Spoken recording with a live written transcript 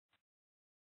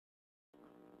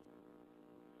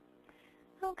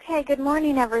Okay, good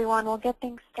morning, everyone. We'll get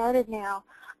things started now.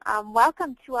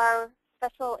 Welcome to our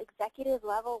special executive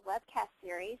level webcast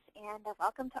series, and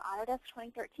welcome to Autodesk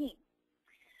 2013.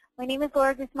 My name is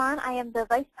Laura Guzman. I am the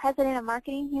Vice President of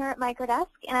Marketing here at Microdesk,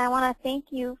 and I want to thank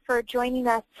you for joining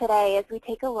us today as we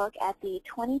take a look at the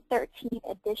 2013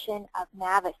 edition of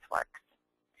Navisworks.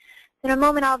 In a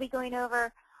moment, I'll be going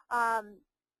over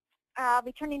I'll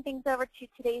be turning things over to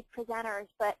today's presenters,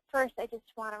 but first I just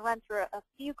want to run through a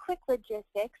few quick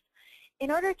logistics.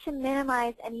 In order to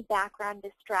minimize any background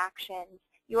distractions,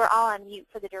 you are all on mute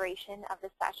for the duration of the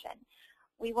session.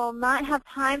 We will not have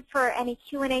time for any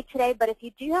Q&A today, but if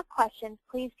you do have questions,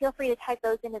 please feel free to type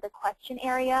those into the question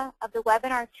area of the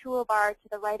webinar toolbar to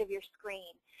the right of your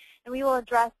screen, and we will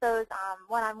address those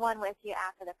one-on-one with you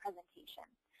after the presentation.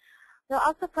 We'll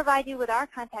also provide you with our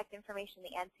contact information at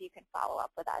the end so you can follow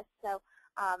up with us. So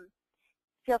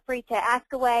feel free to ask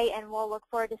away, and we'll look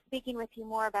forward to speaking with you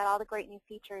more about all the great new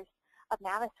features of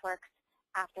Navisworks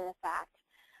after the fact.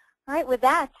 All right, with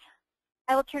that,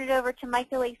 I will turn it over to Mike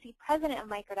DeLacy, President of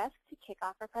Microdesk, to kick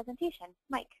off our presentation.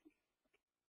 Mike.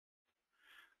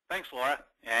 Thanks, Laura,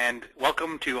 and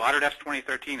welcome to Autodesk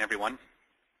 2013, everyone.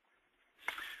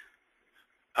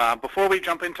 Before we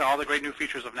jump into all the great new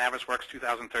features of Navisworks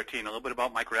 2013, a little bit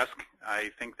about Microdesk.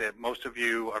 I think that most of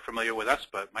you are familiar with us,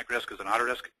 but Microdesk is an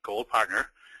Autodesk Gold partner.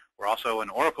 We're also an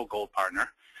Oracle Gold partner.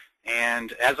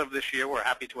 And as of this year, we're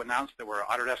happy to announce that we're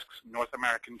Autodesk's North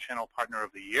American Channel Partner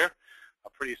of the Year, a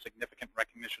pretty significant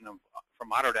recognition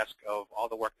from Autodesk of all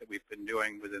the work that we've been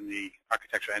doing within the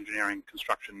architecture, engineering,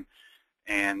 construction,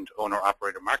 and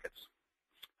owner-operator markets.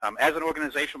 As an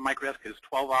organization, Microdesk has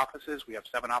 12 offices. We have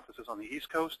 7 offices on the East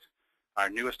Coast, our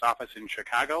newest office in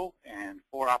Chicago, and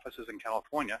 4 offices in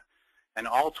California. And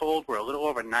all told, we're a little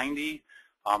over 90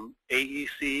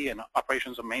 AEC and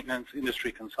operations and maintenance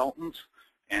industry consultants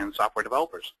and software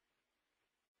developers.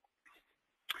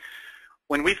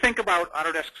 When we think about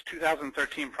Autodesk's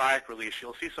 2013 product release,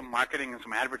 you'll see some marketing and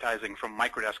some advertising from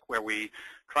Microdesk where we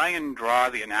try and draw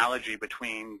the analogy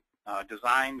between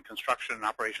design, construction, and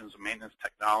operations and maintenance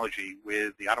technology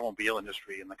with the automobile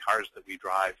industry and the cars that we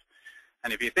drive.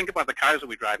 And if you think about the cars that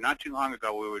we drive, not too long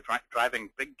ago we were driving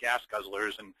big gas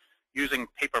guzzlers and using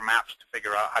paper maps to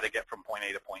figure out how to get from point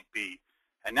A to point B.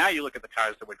 And now you look at the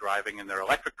cars that we're driving, and they're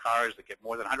electric cars that get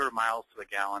more than 100 miles to the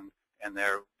gallon, and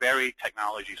they're very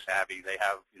technology savvy. They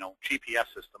have, GPS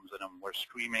systems in them. We're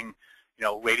streaming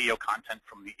radio content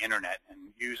from the internet and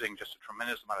using just a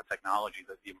tremendous amount of technology.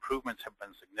 That the improvements have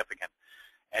been significant.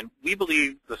 And we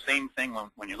believe the same thing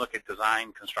when you look at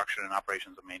design, construction, and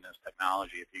operations and maintenance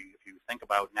technology. If you think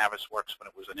about Navisworks when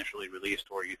it was initially released,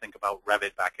 or you think about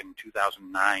Revit back in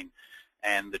 2009,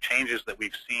 and the changes that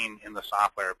we've seen in the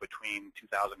software between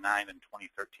 2009 and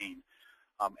 2013.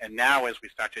 And now as we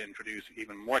start to introduce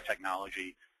even more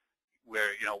technology, where,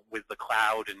 with the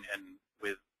cloud and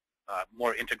with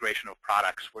more integration of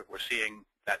products, we're seeing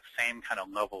that same kind of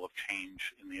level of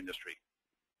change in the industry.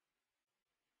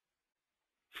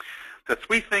 The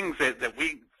 3 things that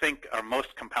we think are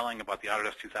most compelling about the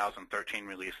Autodesk 2013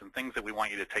 release, and things that we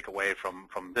want you to take away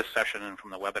from this session and from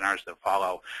the webinars that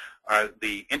follow, are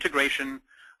the integration,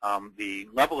 the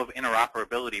level of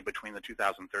interoperability between the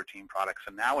 2013 products,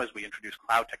 and now as we introduce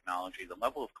cloud technology, the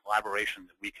level of collaboration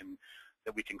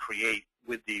that we can create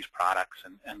with these products,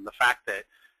 and the fact that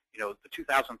the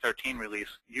 2013 release,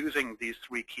 using these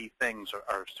 3 key things,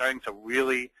 are starting to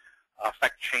really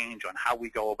affect change on how we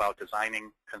go about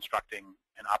designing, constructing,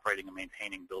 and operating and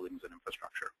maintaining buildings and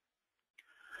infrastructure.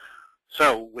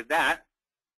 So with that,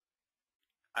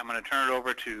 I'm going to turn it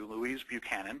over to Louise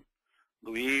Buchanan.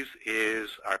 Louise is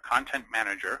our content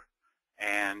manager,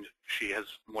 and she has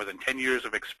more than 10 years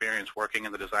of experience working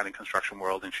in the design and construction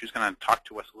world, and she's going to talk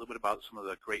to us a little bit about some of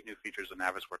the great new features of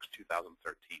Navisworks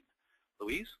 2013.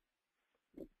 Louise?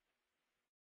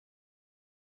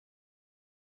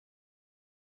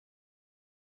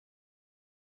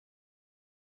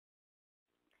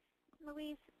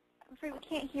 Louise, I'm afraid we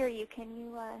can't hear you. Can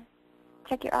you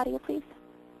check your audio, please?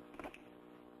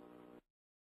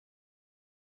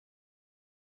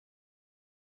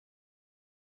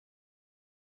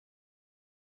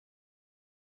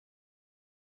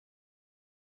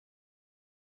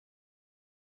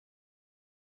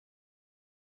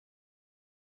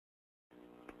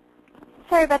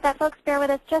 Sorry about that, folks. Bear with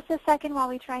us just a second while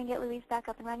we try and get Louise back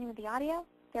up and running with the audio.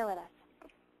 Bear with us.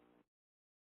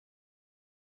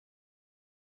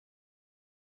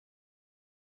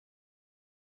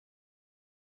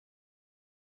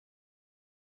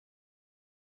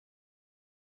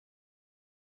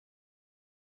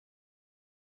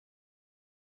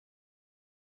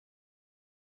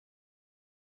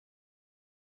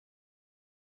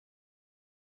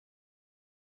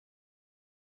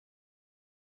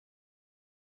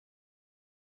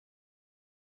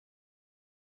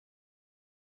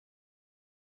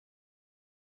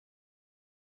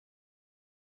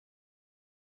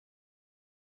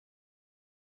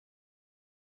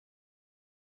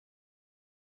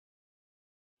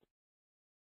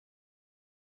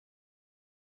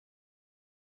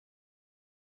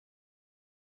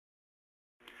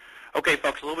 Okay,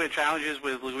 folks, a little bit of challenges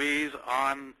with Louise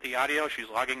on the audio. She's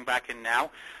logging back in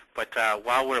now. But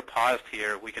while we're paused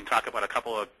here, we can talk about a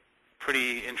couple of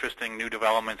pretty interesting new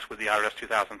developments with the Autodesk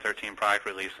 2013 product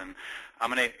release. And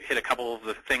I'm going to hit a couple of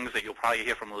the things that you'll probably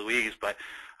hear from Louise. But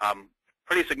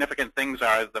pretty significant things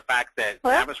are the fact that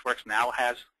Navisworks now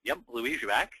has, yep, Louise, you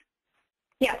back?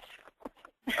 Yes.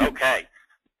 Okay.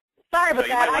 Sorry about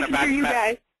that. I can hear you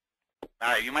guys.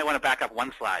 All right, you might want to back up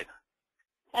one slide.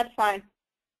 That's fine.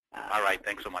 All right,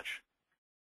 thanks so much.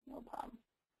 No problem.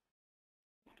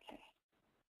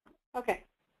 Okay.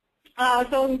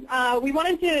 So we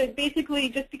wanted to basically,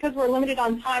 just because we're limited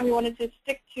on time, we wanted to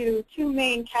stick to two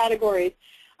main categories,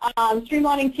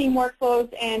 streamlining team workflows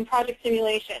and project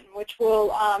simulation, which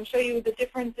will show you the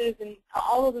differences in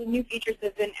all of the new features that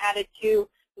have been added to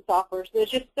the software. So there's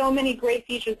just so many great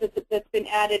features that's been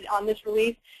added on this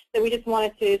release that we just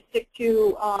wanted to stick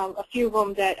to a few of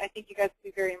them that I think you guys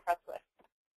will be very impressed with.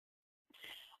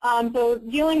 So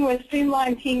dealing with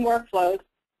streamlined team workflows,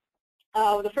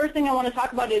 the first thing I want to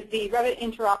talk about is the Revit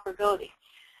Interoperability.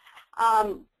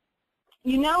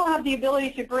 You now have the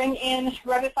ability to bring in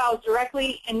Revit files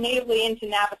directly and natively into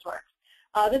Navisworks.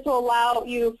 This will allow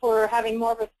you for having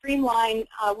more of a streamlined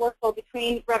workflow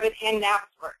between Revit and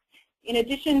Navisworks. In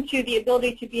addition to the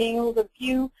ability to being able to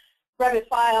view Revit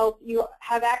files, you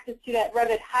have access to that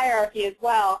Revit hierarchy as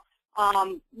well,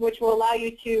 which will allow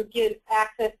you to get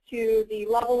access to the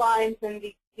level lines and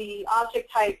the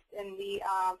object types and the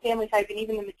family type and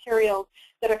even the materials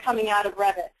that are coming out of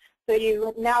Revit. So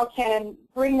you now can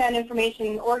bring that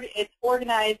information, it's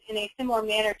organized in a similar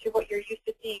manner to what you're used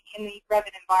to seeing in the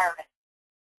Revit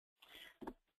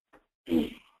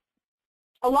environment.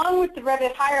 Along with the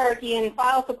Revit hierarchy and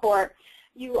file support,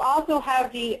 you also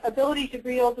have the ability to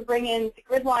be able to bring in the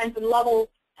grid lines and levels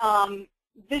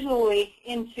visually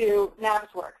into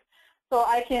Navisworks. So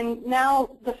I can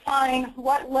now define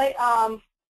what level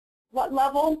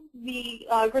the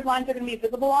grid lines are going to be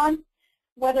visible on,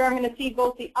 whether I'm going to see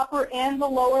both the upper and the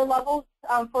lower levels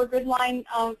for grid line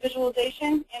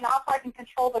visualization, and also I can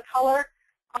control the color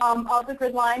of the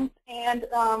grid lines, and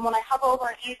when I hover over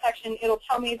an intersection, it'll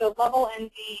tell me the level and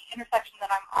the intersection that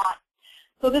I'm on.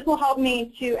 So this will help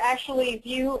me to actually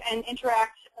view and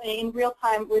interact in real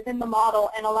time within the model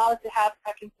and allow us to have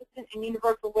a consistent and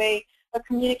universal way of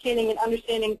communicating and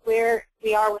understanding where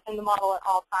we are within the model at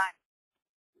all times.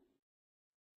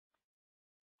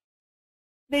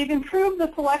 They've improved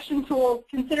the selection tools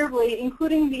considerably,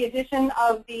 including the addition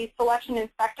of the selection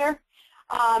inspector.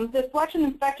 The selection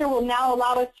inspector will now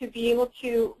allow us to be able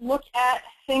to look at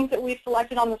things that we've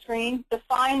selected on the screen,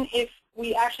 define if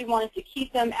we actually wanted to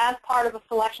keep them as part of a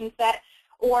selection set,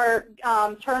 or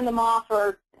turn them off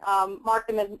or mark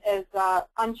them as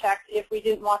unchecked if we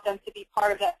didn't want them to be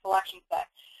part of that selection set.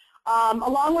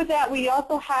 Along with that, we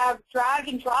also have drag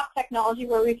and drop technology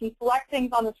where we can select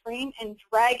things on the screen and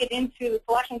drag it into the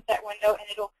selection set window, and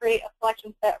it'll create a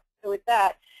selection set with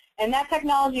that. And that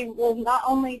technology will not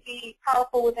only be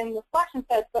powerful within the selection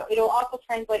sets, but it will also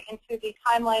translate into the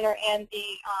timeliner and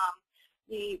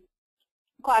the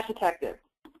clash detective.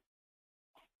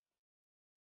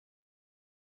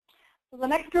 So the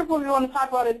next group we want to talk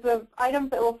about is the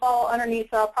items that will fall underneath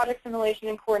project simulation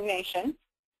and coordination.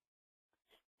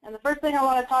 And the first thing I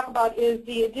want to talk about is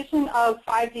the addition of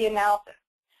 5D analysis.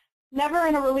 Never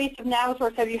in a release of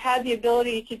Navisworks have you had the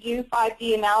ability to do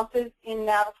 5D analysis in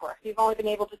Navisworks. You've only been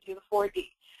able to do the 4D.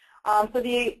 So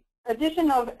the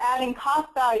addition of adding cost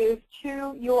values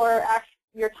to your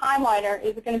timeliner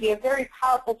is going to be a very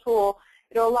powerful tool.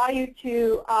 It will allow you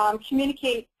to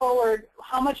communicate forward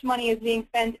how much money is being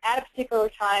spent at a particular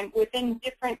time within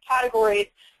different categories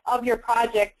of your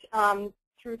project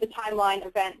through the timeline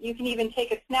event. You can even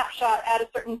take a snapshot at a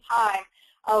certain time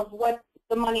of what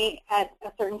the money at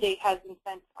a certain date has been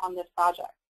spent on this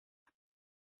project.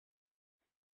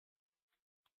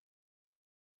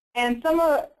 And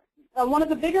one of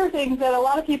the bigger things that a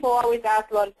lot of people always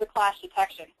ask about is the clash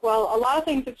detection. Well, a lot of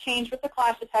things have changed with the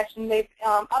clash detection. They've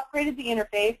upgraded the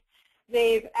interface.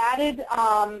 They've added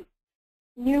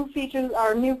new features,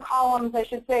 or new columns, I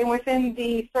should say, within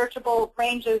the searchable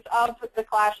ranges of the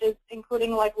clashes,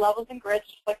 including like levels and grids,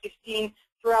 just like you've seen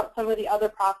throughout some of the other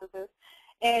processes.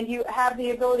 And you have the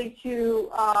ability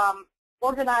to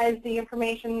organize the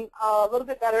information a little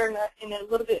bit better in a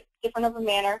little bit different of a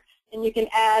manner. And you can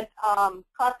add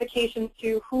classifications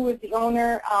to who is the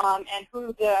owner and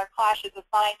who the clash is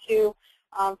assigned to,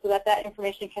 so that that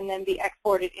information can then be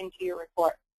exported into your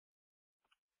report.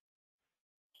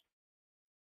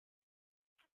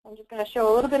 I'm just going to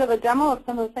show a little bit of a demo of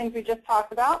some of the things we just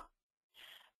talked about.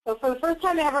 So for the first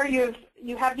time ever,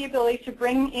 you have the ability to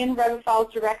bring in Revit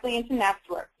files directly into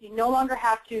Navisworks. You no longer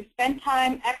have to spend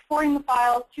time exporting the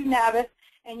files to Navis,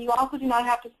 and you also do not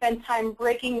have to spend time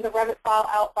breaking the Revit file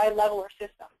out by level or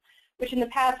system, which in the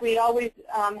past we always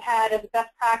had as a best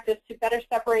practice to better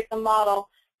separate the model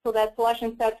so that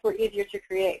selection sets were easier to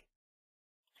create.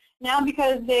 Now,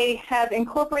 because they have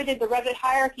incorporated the Revit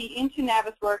hierarchy into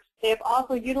Navisworks, they have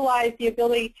also utilized the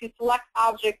ability to select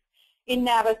objects in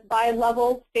Navis by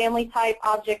level, family type,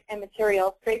 object, and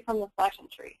material straight from the selection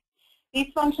tree.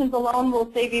 These functions alone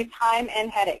will save you time and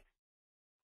headaches.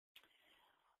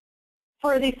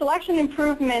 For the selection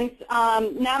improvements,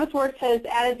 Navisworks has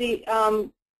added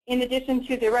the, in addition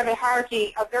to the Revit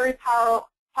hierarchy, a very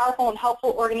powerful and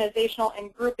helpful organizational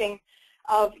and grouping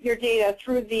of your data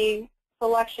through the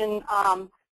selection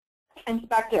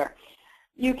inspector.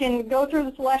 You can go through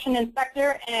the selection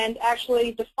inspector and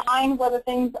actually define whether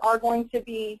things are going to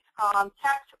be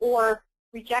kept or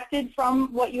rejected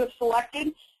from what you have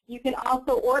selected. You can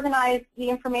also organize the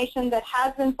information that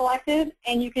has been selected,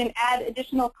 and you can add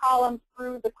additional columns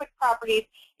through the quick properties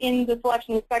in the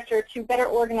selection inspector to better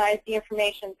organize the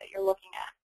information that you're looking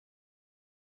at.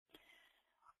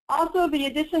 Also, the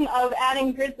addition of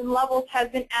adding grids and levels has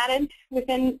been added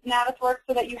within Navisworks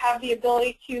so that you have the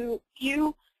ability to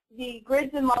view the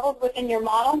grids and levels within your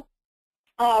model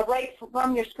right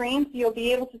from your screen. So you'll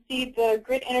be able to see the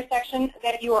grid intersection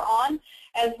that you are on,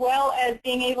 as well as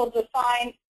being able to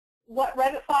find what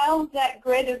Revit file that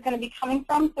grid is going to be coming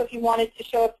from. So if you wanted to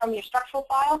show it from your structural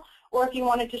file, or if you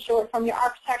wanted to show it from your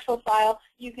architectural file,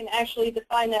 you can actually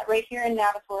define that right here in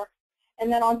Navisworks.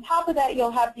 And then on top of that,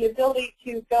 you'll have the ability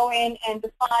to go in and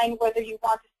define whether you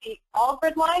want to see all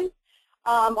grid lines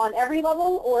on every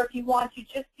level, or if you want to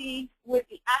just see with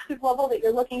the active level that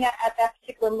you're looking at that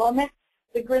particular moment,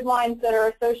 the grid lines that are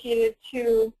associated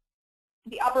to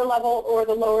the upper level or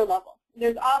the lower level.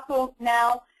 There's also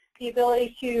now the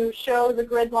ability to show the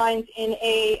grid lines in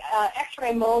a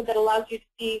X-ray mode that allows you to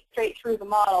see straight through the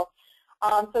model.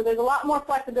 So there's a lot more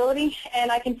flexibility,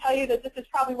 and I can tell you that this is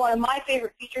probably one of my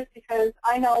favorite features because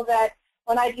I know that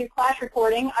when I do clash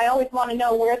reporting, I always want to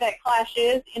know where that clash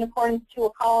is in accordance to a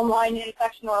column line,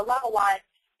 intersection, or a level line.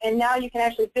 And now you can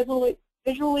actually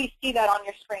visually see that on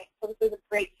your screen. So this is a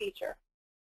great feature.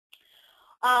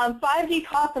 5D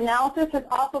cost analysis has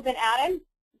also been added.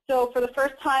 So for the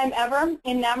first time ever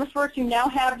in Navisworks, you now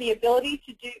have the ability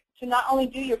to not only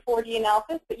do your 4D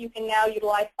analysis, but you can now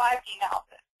utilize 5D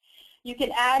analysis. You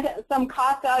can add some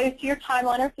cost values to your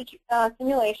timeliner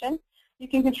simulation. You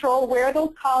can control where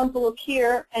those columns will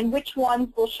appear and which ones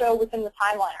will show within the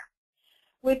timeliner.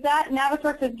 With that,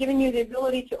 Navisworks has given you the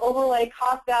ability to overlay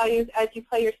cost values as you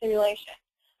play your simulation.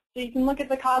 So you can look at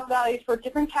the cost values for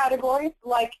different categories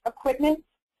like equipment.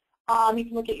 You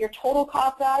can look at your total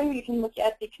cost value. You can look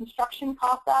at the construction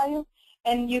cost value.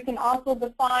 And you can also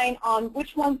define on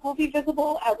which ones will be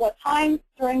visible at what time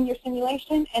during your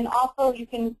simulation. And also you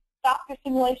can stop your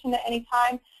simulation at any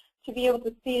time to be able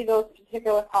to see those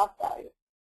particular cost values.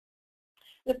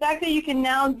 The fact that you can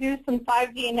now do some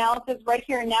 5D analysis right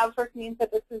here in Navisworks means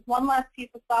that this is one last piece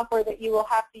of software that you will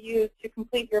have to use to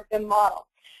complete your BIM model,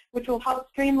 which will help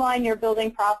streamline your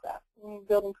building process and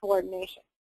building coordination.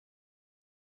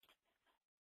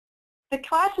 The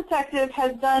Clash Detective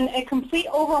has done a complete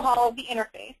overhaul of the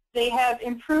interface. They have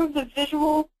improved the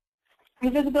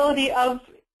visibility of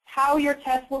how your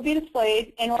tests will be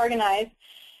displayed and organized,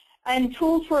 and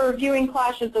tools for reviewing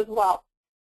clashes as well.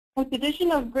 With the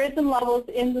addition of grids and levels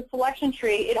in the selection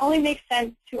tree, it only makes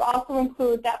sense to also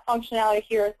include that functionality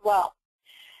here as well.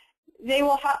 They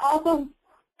will also,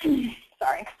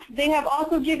 they have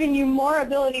also given you more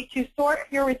ability to sort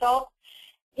your results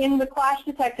in the Clash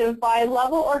Detective by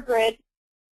level or grid,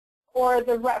 or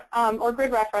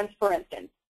grid reference, for instance.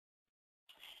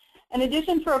 An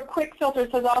addition for quick filters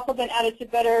has also been added to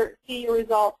better see your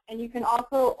results, and you can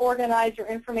also organize your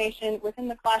information within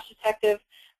the Clash Detective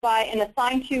by an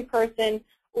assigned to person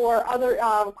or other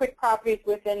quick properties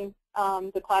within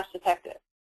the Clash Detective.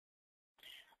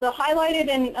 The highlighted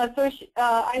and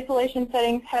isolation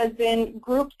settings has been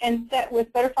grouped and set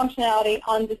with better functionality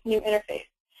on this new interface.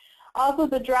 Also,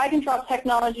 the drag and drop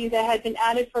technology that had been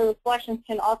added for the selections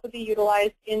can also be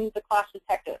utilized in the Clash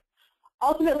Detective.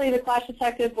 Ultimately, the Clash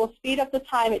Detective will speed up the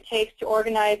time it takes to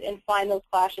organize and find those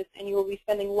clashes, and you will be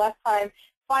spending less time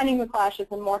finding the clashes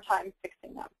and more time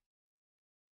fixing them.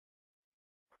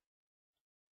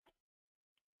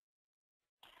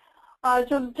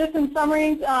 So just in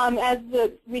summary, as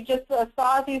we just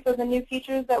saw, these are the new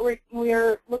features that we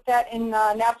looked at in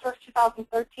Navisworks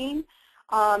 2013.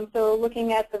 So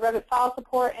looking at the Revit file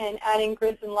support and adding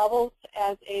grids and levels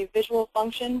as a visual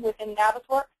function within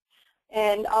Navisworks,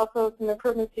 and also some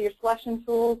improvements to your selection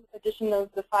tools, addition of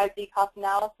the 5D cost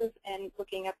analysis, and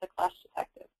looking at the clash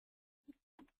detective.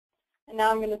 And now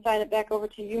I'm going to sign it back over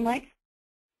to you, Mike.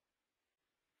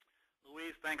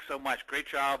 Louise, thanks so much. Great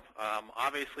job.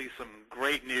 Obviously, some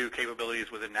great new capabilities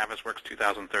within Navisworks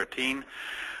 2013.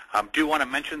 Do want to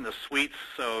mention the suites.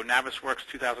 So Navisworks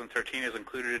 2013 is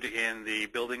included in the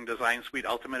Building Design Suite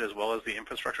Ultimate as well as the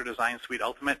Infrastructure Design Suite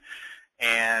Ultimate.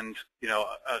 And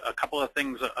a couple of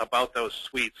things about those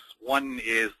suites. One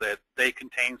is that they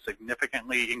contain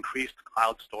significantly increased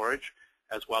cloud storage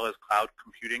as well as cloud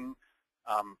computing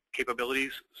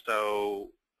capabilities. So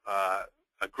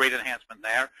a great enhancement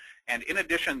there. And in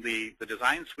addition, the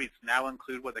design suites now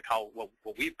include what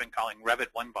we've been calling Revit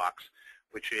One Box,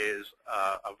 which is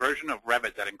a version of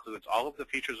Revit that includes all of the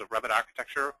features of Revit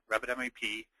Architecture, Revit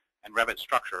MEP, and Revit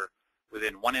Structure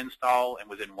within one install and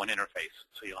within one interface.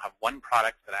 So you'll have one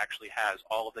product that actually has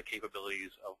all of the capabilities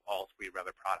of all three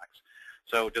Revit products.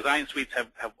 So design suites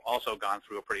have also gone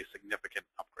through a pretty significant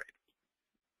upgrade.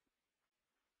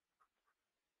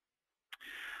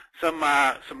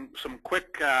 Some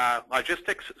quick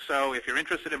logistics. So if you're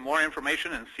interested in more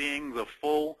information and seeing the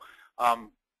full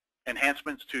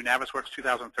enhancements to Navisworks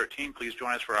 2013, please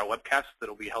join us for our webcast that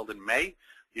will be held in May.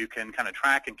 You can kind of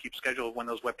track and keep schedule of when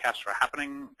those webcasts are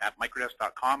happening at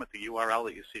microdesk.com at the URL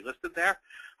that you see listed there.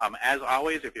 As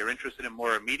always, if you're interested in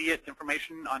more immediate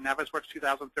information on Navisworks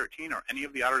 2013 or any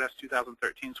of the Autodesk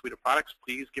 2013 suite of products,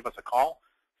 please give us a call,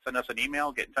 send us an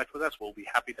email, get in touch with us. We'll be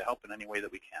happy to help in any way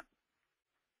that we can.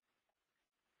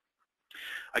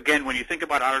 Again, when you think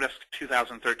about Autodesk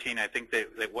 2013, I think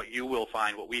that what you will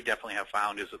find, what we definitely have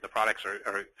found, is that the products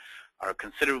are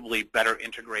considerably better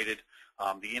integrated.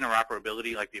 The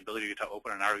interoperability, like the ability to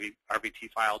open an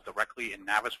RVT file directly in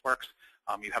Navisworks,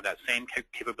 you have that same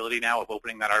capability now of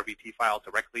opening that RVT file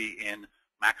directly in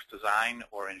Max Design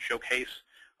or in Showcase.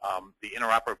 The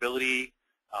interoperability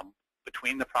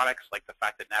between the products, like the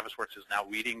fact that Navisworks is now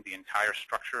reading the entire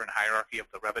structure and hierarchy of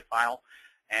the Revit file,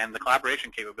 and the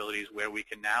collaboration capabilities where we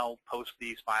can now post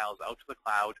these files out to the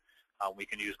cloud. We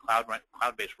can use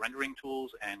cloud-based rendering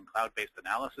tools and cloud-based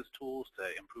analysis tools to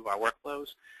improve our workflows.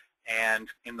 And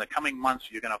in the coming months,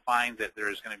 you're going to find that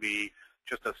there's going to be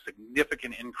just a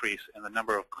significant increase in the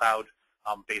number of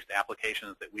cloud-based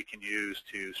applications that we can use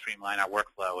to streamline our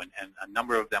workflow. And a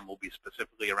number of them will be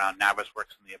specifically around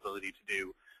Navisworks and the ability to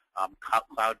do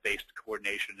cloud-based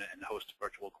coordination and host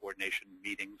virtual coordination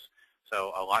meetings.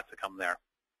 So a lot to come there.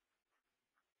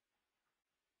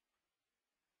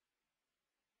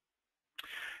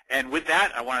 And with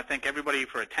that, I want to thank everybody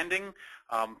for attending.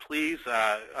 Please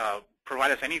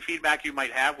provide us any feedback you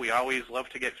might have. We always love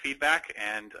to get feedback.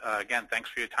 And again, thanks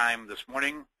for your time this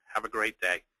morning. Have a great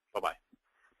day. Bye-bye.